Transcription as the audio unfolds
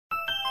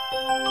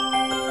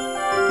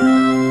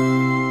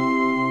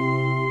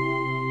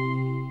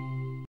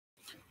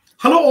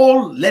Hello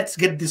all, let's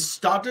get this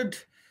started.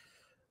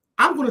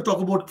 I'm going to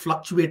talk about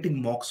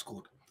fluctuating mock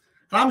score.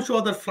 And I'm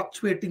sure that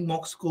fluctuating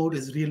mock score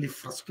is really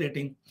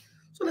frustrating.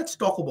 So let's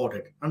talk about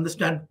it,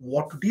 understand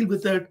what to deal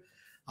with it,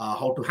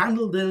 how to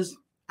handle this,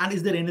 and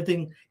is there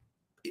anything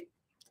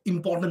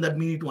important that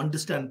we need to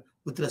understand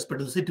with respect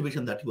to the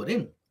situation that you are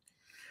in.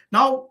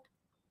 Now,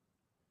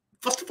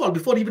 first of all,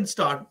 before we even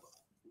start,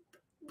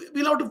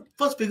 we'll have to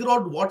first figure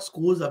out what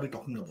scores are we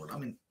talking about. I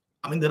mean,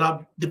 there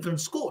are different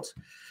scores.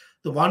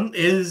 The one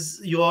is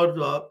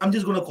your, I'm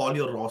just going to call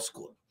your raw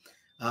score.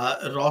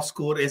 Raw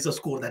score is a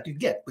score that you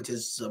get, which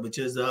is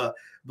 +3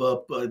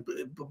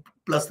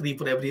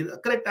 for every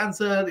correct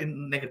answer,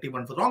 in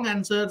 -1 for wrong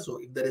answer. So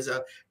if there is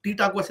a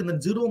theta question,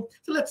 then 0.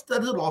 So that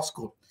is a raw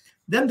score.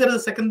 Then there is a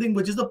second thing,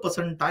 which is the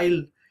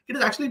percentile. It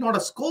is actually not a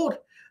score,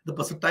 the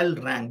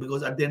percentile rank,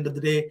 because at the end of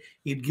the day,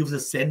 it gives a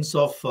sense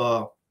of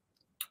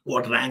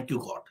what rank you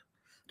got,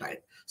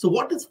 right? So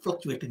what is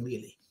fluctuating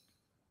really?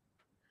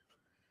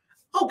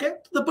 Okay,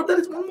 but there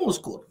is one more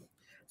score.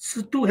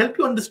 So to help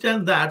you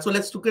understand that, so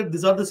let's look at,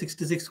 these are the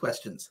 66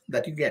 questions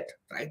that you get,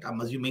 right? I'm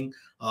assuming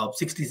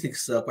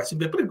 66 question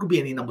paper. It could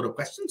be any number of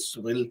questions.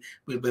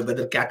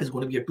 Whether CAT is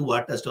going to be a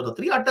 2-hour test or a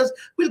 3-hour test,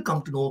 we'll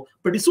come to know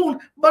pretty soon.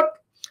 But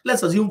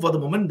let's assume for the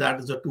moment that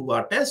is a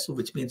 2-hour test,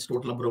 which means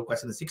total number of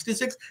questions is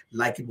 66,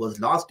 like it was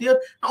last year.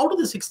 Out of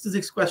the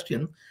 66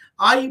 question,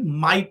 I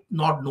might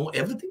not know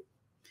everything.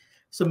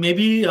 So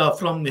maybe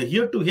from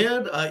here to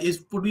here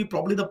would be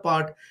probably the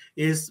part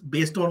is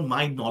based on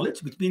my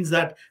knowledge, which means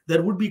that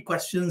there would be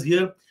questions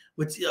here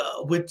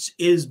which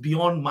is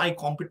beyond my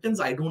competence.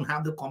 I don't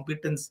have the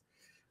competence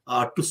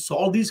to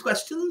solve these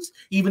questions.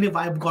 Even if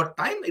I've got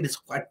time, it is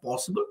quite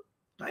possible,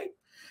 right?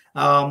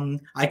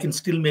 I can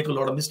still make a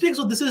lot of mistakes.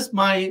 So this is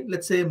my,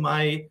 let's say,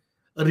 my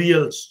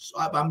real,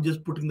 I'm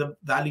just putting the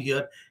value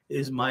here,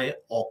 is my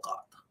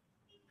OCAT.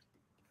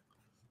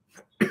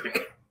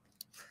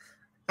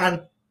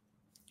 And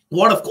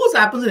what of course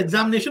happens in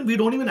examination, we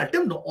don't even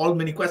attempt all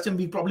many questions.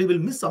 We probably will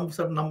miss some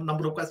certain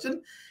number of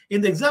questions.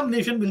 In the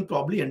examination, we'll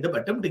probably end up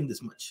attempting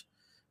this much,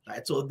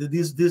 right? So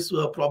this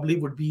probably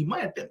would be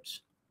my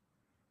attempts.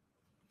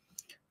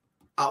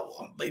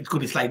 It could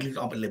be slightly,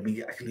 let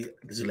me actually,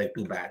 this is like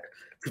too bad.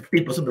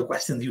 50% of the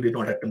questions you did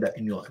not attempt that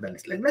in your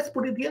academics. Like, let's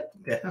put it here.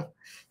 Okay.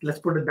 Let's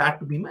put it that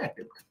to be my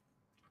attempt.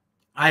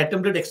 I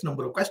attempted X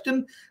number of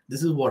questions.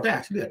 This is what I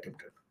actually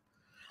attempted.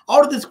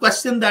 Out of this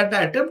question that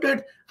I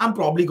attempted, I'm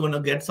probably going to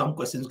get some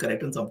questions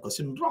correct and some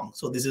questions wrong.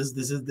 So this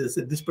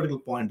particular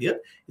point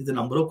here is the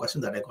number of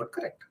questions that I got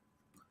correct,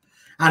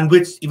 and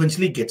which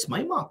eventually gets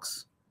my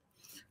marks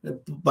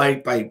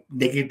by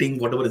negating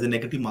whatever is the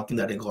negative marking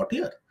that I got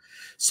here.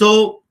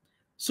 So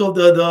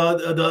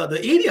the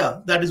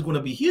area that is going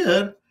to be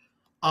here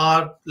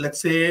are,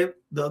 let's say,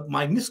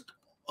 my missed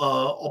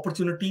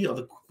opportunity, or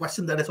the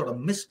question that I sort of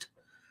missed.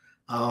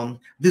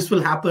 This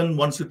will happen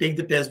once you take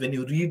the test. When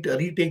you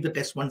retake the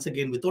test once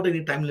again without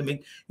any time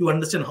limit, you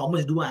understand how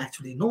much do I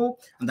actually know,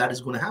 and that is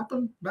going to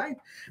happen, right?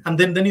 And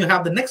then you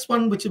have the next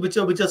one, which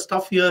are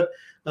stuff here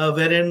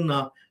wherein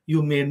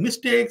you made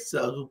mistakes,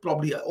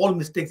 probably all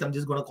mistakes. I'm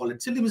just going to call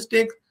it silly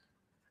mistakes,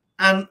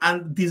 and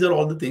these are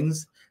all the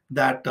things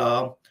that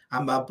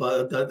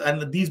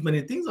and these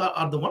many things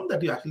are the one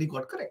that you actually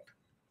got correct.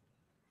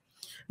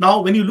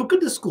 Now, when you look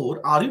at the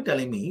score, are you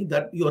telling me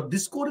that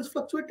this score is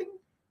fluctuating?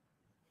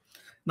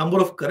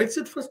 Number of corrects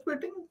is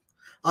fluctuating?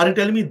 Are you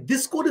telling me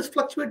this score is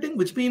fluctuating,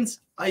 which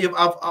means I have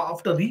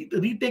after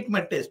retake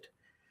my test,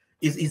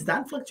 is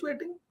that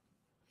fluctuating?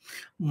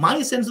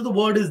 My sense of the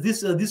word is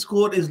this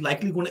score is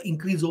likely going to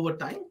increase over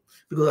time,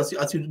 because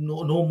as you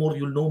know more,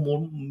 you'll know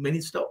more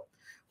many stuff.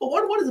 But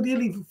what is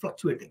really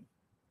fluctuating?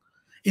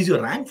 Is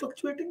your rank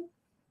fluctuating?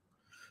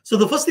 So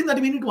the first thing that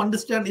we need to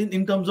understand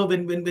in terms of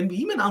when we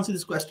even answer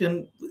this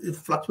question,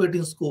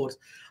 fluctuating scores,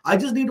 I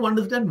just need to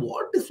understand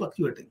what is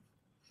fluctuating.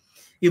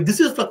 If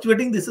this is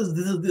fluctuating, this is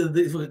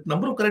the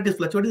number of correct is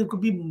fluctuating. It could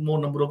be more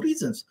number of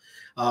reasons.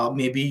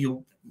 Maybe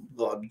you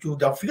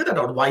have figured that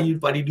out. Why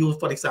did you,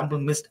 for example,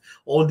 missed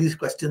all these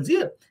questions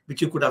here,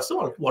 which you could have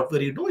solved? What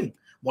were you doing?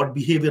 What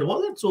behavior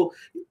was it? So,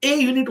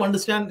 you need to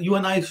understand. You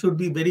and I should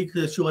be very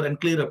sure and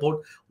clear about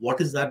what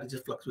is that which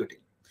is fluctuating.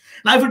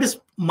 Now, if it is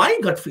my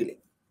gut feeling,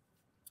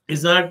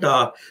 is that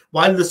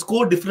while the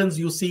score difference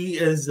you see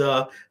is,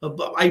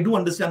 I do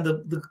understand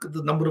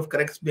the number of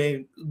corrects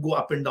may go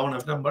up and down,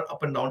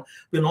 up and down.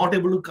 We're not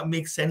able to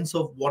make sense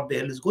of what the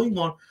hell is going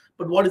on.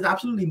 But what is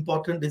absolutely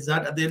important is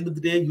that at the end of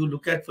the day, you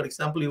look at, for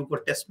example, you've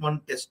got test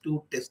 1, test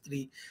 2, test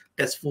 3,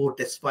 test 4,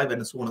 test 5,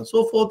 and so on and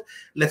so forth.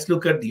 Let's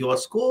look at your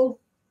score.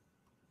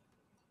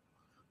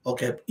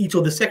 Okay, each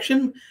of the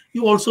section,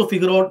 you also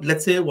figure out,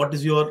 let's say, what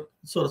is your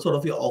sort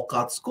of your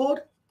OCAT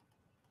score.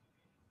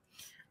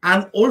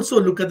 And also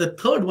look at the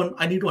third one.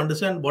 I need to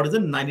understand what is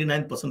the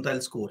 99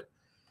 percentile score.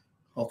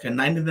 Okay,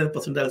 99th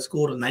percentile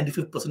score or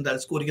 95th percentile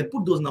score, you can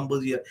put those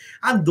numbers here,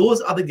 and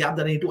those are the gap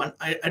that I need to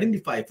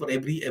identify for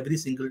every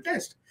single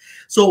test.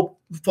 So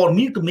for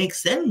me to make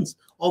sense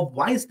of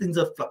why things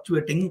are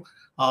fluctuating,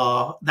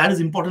 that is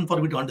important for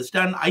me to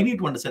understand. I need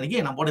to understand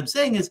again. And what I'm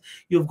saying is,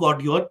 you've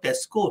got your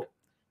test score.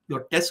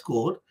 Your test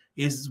score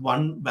is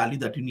one value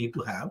that you need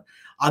to have.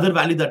 Other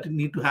value that you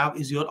need to have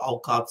is your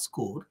AUCAT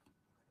score.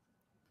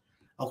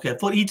 Okay,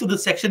 for each of the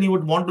section, you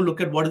would want to look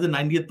at what is the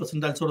 90th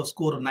percentile sort of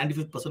score, or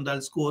 95th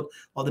percentile score,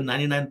 or the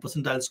 99th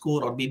percentile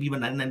score, or maybe even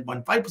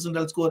 99.5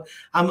 percentile score.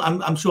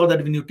 I'm sure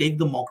that when you take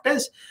the mock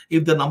test,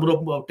 if the number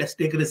of test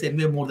takers is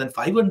anywhere more than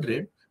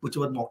 500,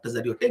 whichever mock test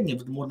that you're taking,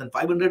 if more than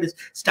 500 is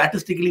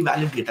statistically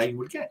valid data, you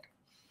would get.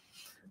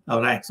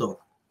 All right, so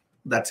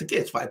that's the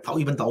case.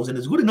 5,000, even 1,000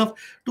 is good enough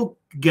to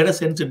get a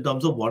sense in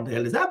terms of what the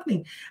hell is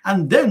happening.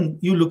 And then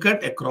you look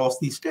at across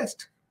these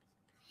tests.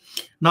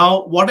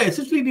 Now, what I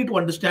essentially need to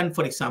understand,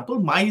 for example,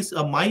 my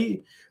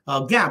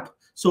gap.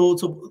 So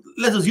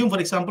let's assume, for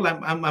example,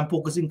 I'm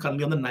focusing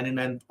currently on the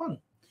 99th one.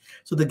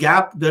 So the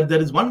gap,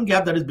 there is one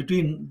gap that is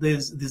between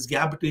this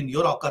gap between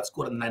your AUCAT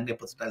score and 90th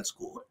percentile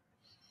score.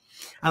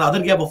 And the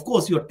other gap, of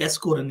course, your test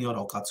score and your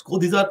AUCAT score.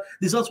 These are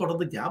sort of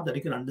the gap that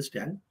you can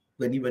understand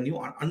when you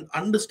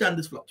understand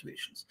these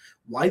fluctuations.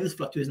 Why this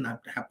fluctuation is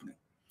happening?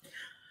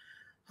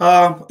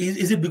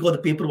 Is it because the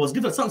paper was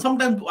different?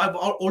 Sometimes I've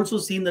also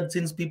seen that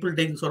since people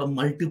take sort of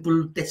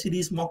multiple test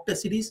series, mock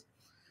test series,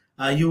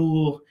 then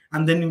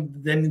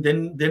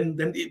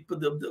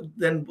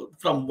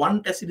from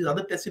one test series,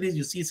 other test series,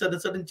 you see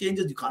certain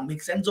changes. You can't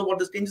make sense of what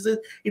the changes is.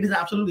 It is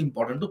absolutely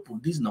important to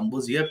put these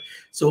numbers here,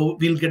 so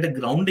we'll get a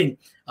grounding.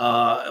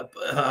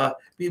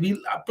 We will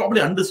probably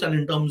understand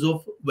in terms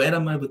of where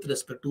am I with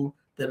respect to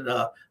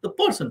the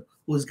person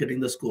who is getting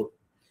the score.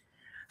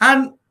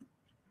 And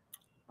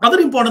other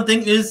important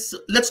thing is,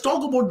 let's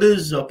talk about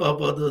this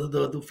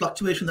the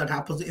fluctuation that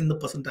happens in the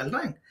percentile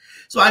rank.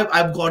 So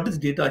I've got this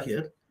data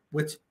here,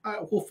 which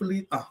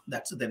hopefully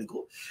there you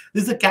go.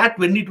 This is a CAT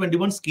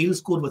 2021 scale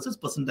score versus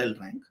percentile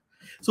rank.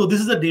 So this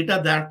is the data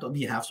that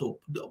we have. So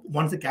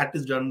once the CAT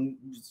is done,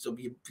 so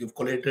we've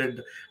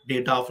collected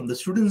data from the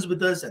students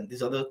with us, and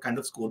these other kind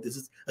of score. This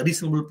is a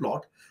reasonable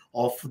plot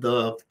of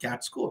the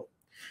CAT score.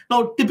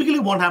 Now, typically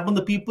what happens,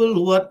 the people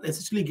who are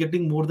essentially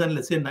getting more than,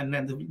 let's say,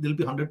 99, there'll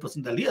be 100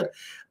 percentile here.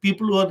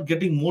 People who are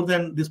getting more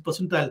than this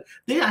percentile,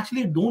 they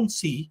actually don't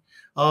see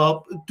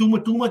too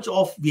much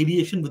of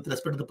variation with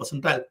respect to the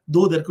percentile,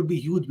 though there could be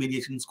huge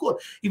variation in score.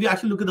 If you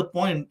actually look at the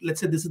point,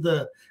 let's say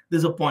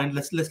there's a point,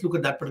 let's look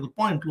at that particular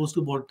point close to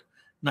about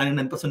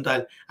 99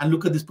 percentile, and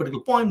look at this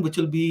particular point, which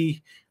will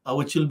be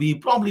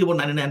probably about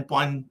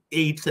 99.87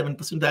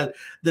 percentile.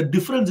 The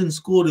difference in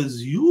score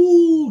is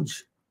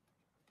huge.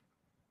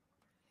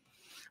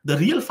 The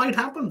real fight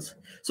happens.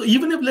 So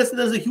even if, let's say,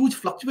 there's a huge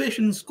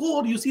fluctuation in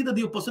score, you see that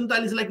your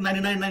percentile is like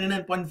 99,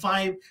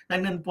 99.5,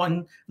 99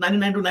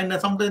 to 99,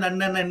 sometimes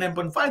 99,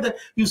 99.5. That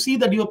you see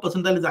that your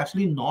percentile is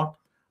actually not,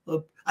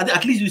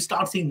 at least you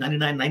start seeing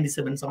 99,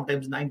 97,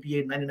 sometimes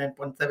 98,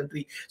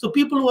 99.73. So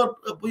people who have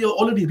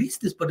already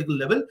reached this particular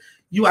level,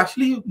 you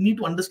actually need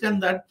to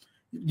understand that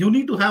you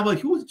need to have a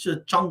huge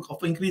chunk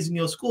of increasing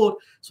your score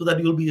so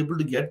that you'll be able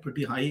to get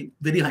pretty high,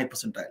 very high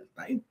percentile,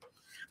 right?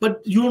 But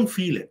you don't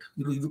feel it.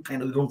 You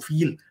kind of don't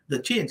feel the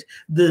change.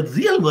 The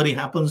real worry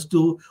happens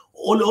to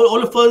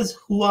all of us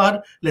who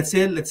are, let's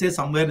say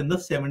somewhere in the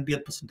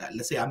 70th percentile.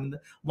 Let's say I'm in the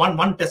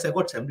one test, I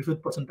got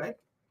 75th percentile.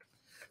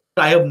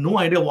 I have no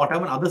idea what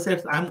happened. Other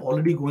sets, I'm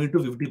already going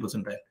to 50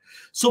 percentile.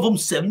 So from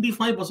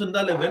 75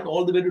 percentile, I went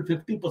all the way to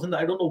 50 percentile.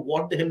 I don't know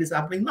what the hell is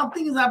happening.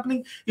 Nothing is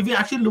happening. If you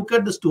actually look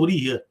at the story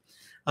here,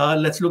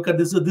 let's look at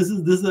this. This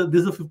is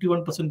a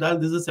 51 percentile.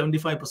 This is a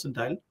 75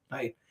 percentile,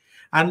 right?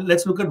 And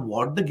let's look at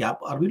what the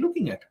gap are we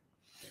looking at.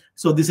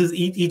 So this is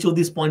each of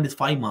these points is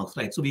 5 marks,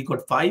 right? So we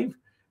got 5,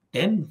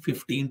 10,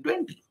 15,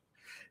 20.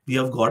 We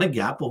have got a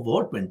gap of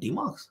about 20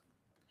 marks.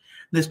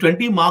 This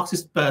 20 marks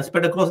is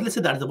spread across, let's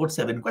say that is about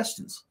 7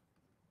 questions.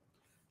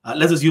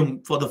 Let's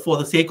assume for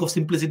the sake of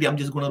simplicity, I'm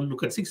just going to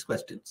look at 6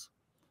 questions.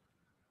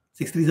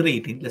 6 3s are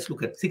 18. Let's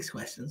look at 6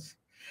 questions.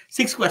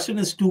 6 questions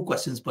is 2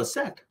 questions per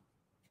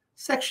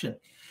section.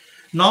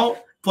 Now,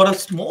 for a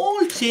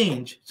small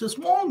change, so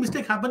small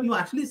mistake happen, you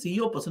actually see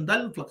your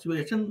percentile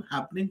fluctuation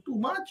happening too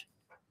much.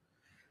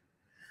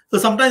 So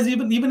sometimes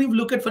even if you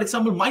look at, for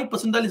example, my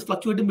percentile is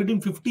fluctuating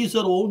between 50s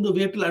or all the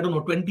way till, I don't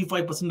know,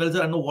 25 percentiles. I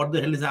don't know what the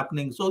hell is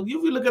happening. So if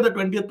you look at the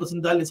 20th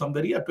percentile is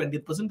somewhere here,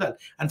 20th percentile,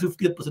 and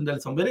 50th percentile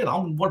is somewhere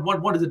around.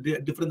 What is the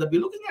difference that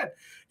we're looking at?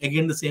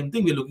 Again, the same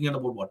thing. We're looking at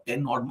about what,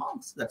 10 odd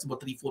marks. That's about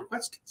 3-4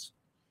 questions.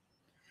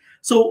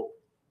 So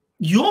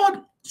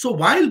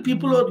while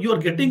people you're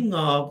getting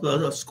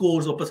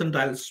scores or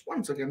percentiles,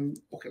 one second.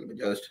 Okay, let me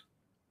just.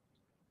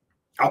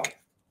 Okay,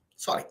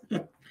 sorry.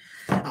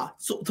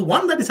 So the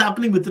one that is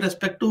happening with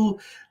respect to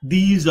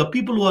these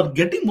people who are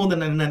getting more than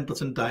 99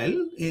 percentile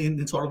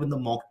in sort of in the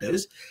mock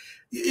test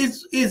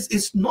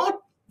is not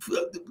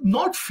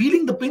not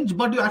feeling the pinch,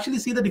 but you actually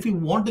see that if you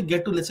want to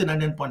get to, let's say,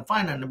 99.5,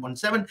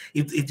 99.7,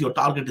 if your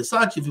target is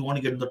such, if you want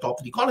to get to the top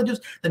 3 colleges,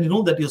 then you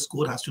know that your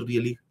score has to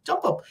really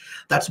jump up.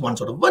 That's one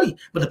sort of worry.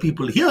 But the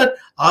people here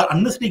are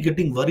unnecessarily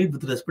getting worried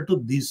with respect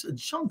to this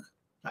chunk.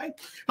 Right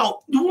now,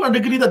 you won't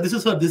agree that this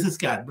is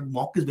CAT, but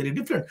mock is very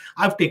different.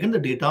 I've taken the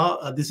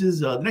data. This is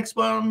the next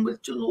one,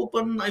 which will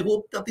open. I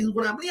hope nothing's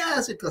going to happen.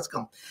 Yes, it has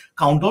come.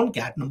 Countdown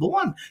CAT number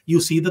 1.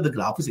 You see that the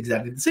graph is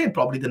exactly the same.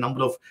 Probably the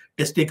number of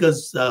test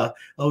takers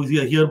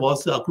here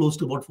was close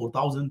to about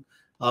 4,000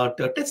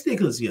 test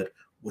takers here,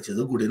 which is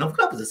a good enough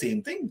graph. It's the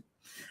same thing.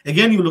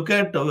 Again, you look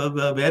at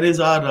where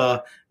is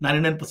our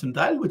 99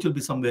 percentile, which will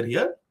be somewhere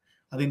here.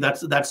 I think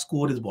that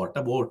score is what,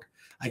 about,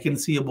 I can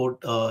see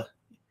about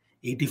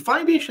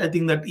 85-ish. I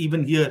think that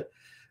even here,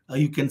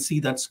 you can see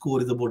that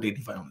score is about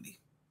 85 only.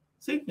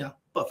 See, yeah,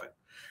 perfect.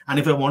 And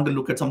if I want to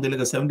look at something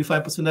like a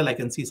 75 percentile, I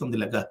can see something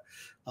like a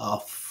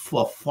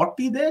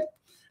 40 there.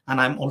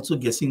 And I'm also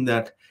guessing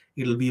that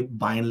it'll be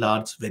by and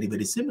large very,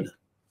 very similar.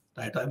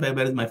 Right?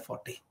 Where is my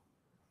 40?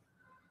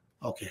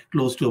 Okay,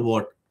 close to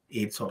about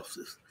 8 sort of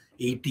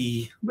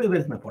 80. Where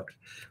is my 40?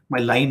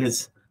 My line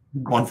is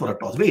gone for a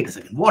toss. Wait a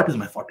second. What is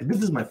my 40?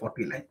 This is my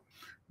 40 line.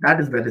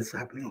 That is where it's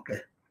happening. Okay.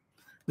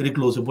 Very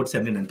close, about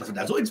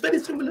 79%. So it's very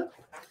similar.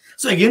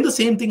 So again, the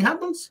same thing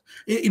happens.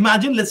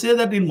 Imagine, let's say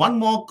that in one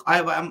mock,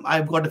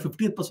 I've got a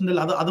 50th percentile.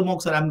 Other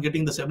mocks are I'm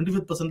getting the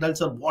 75th percentile.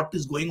 Sir, what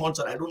is going on,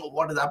 sir? I don't know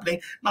what is happening.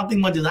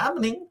 Nothing much is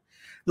happening.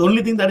 The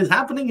only thing that is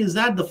happening is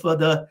that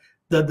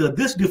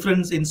this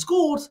difference in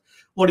scores.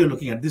 What are you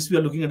looking at? This we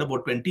are looking at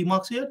about 20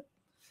 marks here,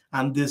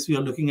 and this we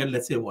are looking at,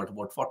 let's say, what,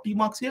 about 40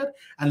 marks here,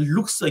 and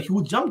looks a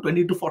huge jump.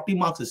 20 to 40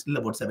 marks is still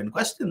about 7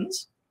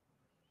 questions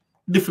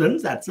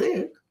difference. That's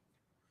it.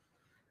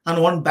 And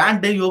one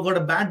bad day, you've got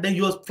a bad day,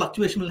 your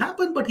fluctuation will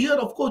happen. But here,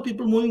 of course,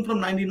 people moving from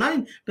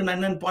 99 to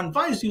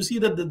 99.5, so you see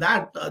that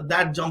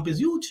that jump is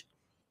huge.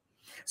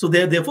 So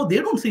therefore, they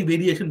don't see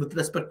variation with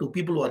respect to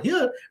people who are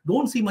here,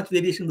 don't see much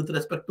variation with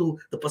respect to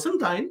the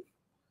percentile.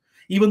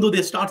 Even though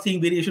they start seeing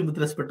variation with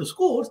respect to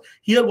scores,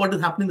 here what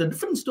is happening, the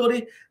different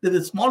story, that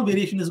a small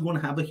variation is going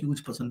to have a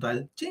huge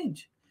percentile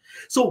change.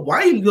 So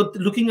while you're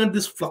looking at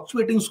this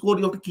fluctuating score,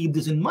 you have to keep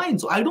this in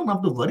mind. So I don't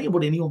have to worry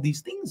about any of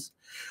these things.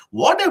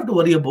 What I have to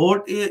worry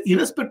about,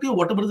 irrespective of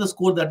whatever the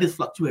score that is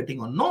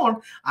fluctuating or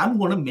not, I'm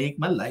going to make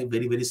my life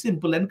very, very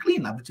simple and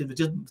clean, which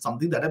is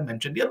something that I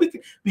mentioned here.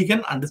 We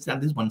can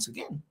understand this once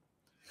again.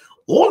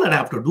 All that I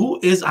have to do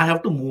is I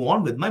have to move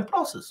on with my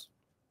process.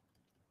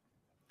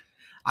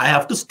 I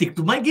have to stick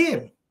to my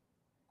game.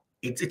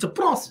 It's a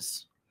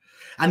process.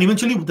 And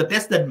eventually, the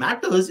test that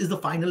matters is the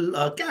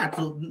final CAT.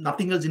 So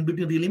nothing else in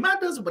between really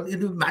matters, but it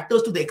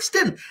matters to the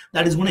extent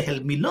that is going to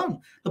help me learn.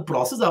 The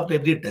process after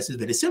every test is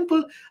very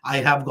simple. I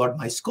have got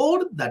my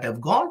score that I've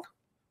got.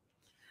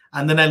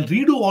 And then I'll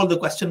redo all the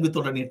question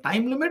without any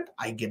time limit.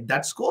 I get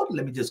that score.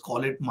 Let me just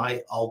call it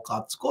my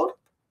CAT score.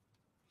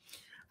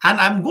 And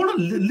I'm going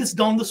to list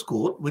down the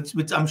score, which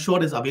I'm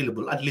sure is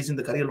available, at least in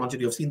the career launcher.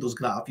 You've seen those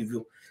graphs. If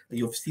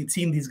you've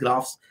seen these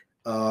graphs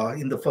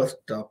in the first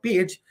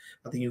page,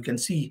 I think you can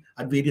see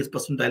at various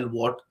percentile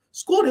what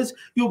score is.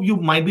 You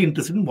might be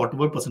interested in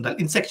whatever percentile.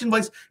 In section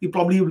wise, you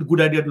probably have a good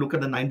idea to look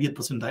at the 90th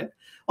percentile,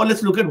 or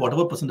let's look at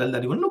whatever percentile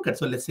that you want to look at.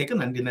 So let's take a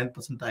 99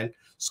 percentile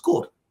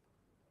score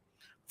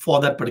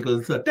for that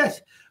particular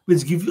test,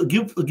 which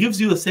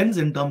gives you a sense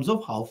in terms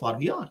of how far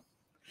we are.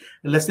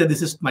 And let's say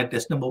this is my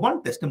test number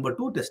 1, test number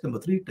 2, test number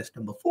 3, test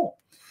number 4.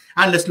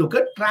 And let's look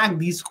at track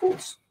these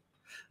scores.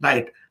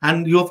 Right,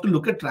 and you have to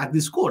look at track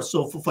these scores.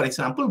 So, for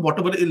example,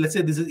 whatever, let's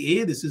say this is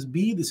A, this is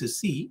B, this is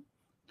C,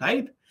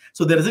 right?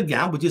 So there is a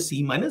gap which is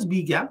C minus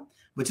B gap,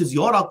 which is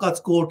your CAT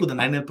score to the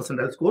 99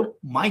 percentile score.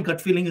 My gut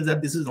feeling is that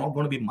this is not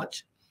going to be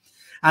much.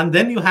 And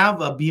then you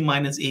have a B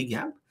minus A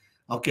gap.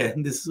 Okay,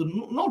 this is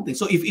nothing.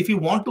 So if you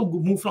want to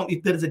move from,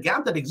 if there is a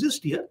gap that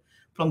exists here,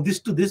 from this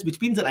to this, which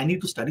means that I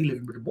need to study a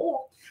little bit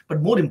more.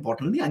 But more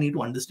importantly, I need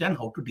to understand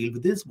how to deal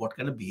with this, what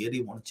kind of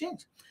behavior you want to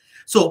change.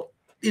 So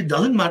it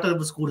doesn't matter if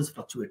the score is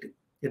fluctuating.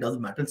 It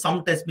doesn't matter.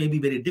 Some tests may be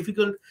very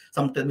difficult.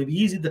 Some tests may be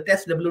easy. The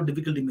test level of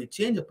difficulty may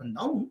change up and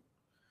down.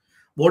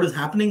 What is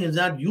happening is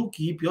that you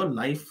keep your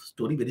life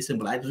story very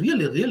simple. I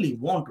really, really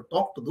want to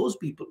talk to those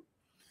people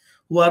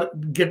who are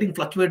getting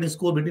fluctuating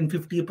score between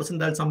 50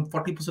 percentile, some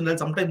 40 percentile.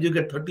 Sometimes you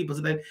get 30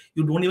 percentile.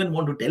 You don't even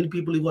want to tell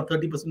people you got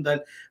 30 percentile.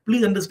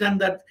 Please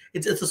understand that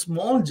it's a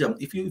small jump.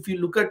 If you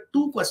look at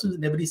 2 questions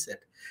in every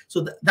set,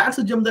 so that's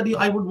a jump that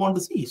I would want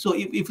to see. So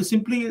if you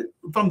simply,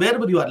 from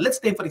wherever you are, let's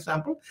take, for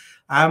example,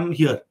 I'm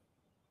here.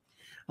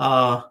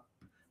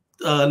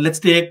 Let's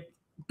take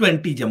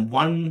 20 jump,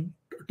 1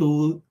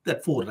 to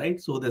that 4,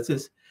 right? So this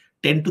is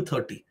 10 to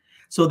 30.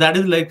 So that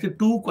is like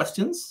 2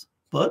 questions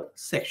per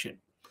section.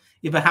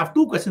 If I have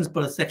 2 questions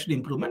per section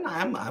improvement,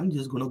 I'm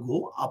just going to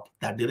go up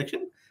that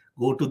direction,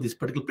 go to this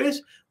particular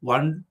place,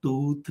 1,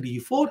 2, 3,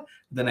 4.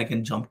 Then I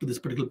can jump to this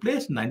particular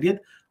place, 90th,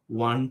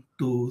 1,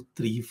 2,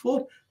 3,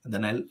 4, and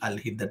then I'll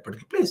hit that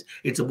particular place.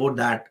 It's about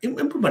that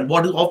improvement.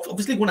 What is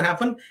obviously going to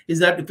happen is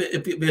that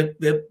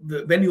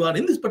when you are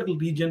in this particular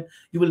region,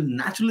 you will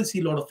naturally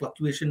see a lot of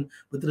fluctuation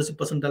with respect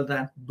to percentile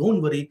rank.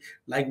 Don't worry,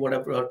 like what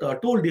I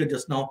told you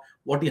just now,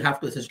 what you have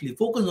to essentially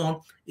focus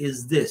on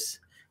is this.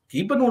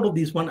 Keep a note of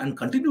this one and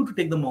continue to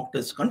take the mock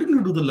tests, continue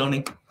to do the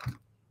learning.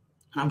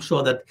 I'm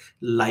sure that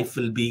life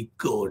will be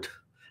good.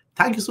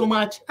 Thank you so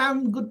much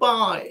and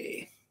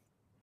goodbye.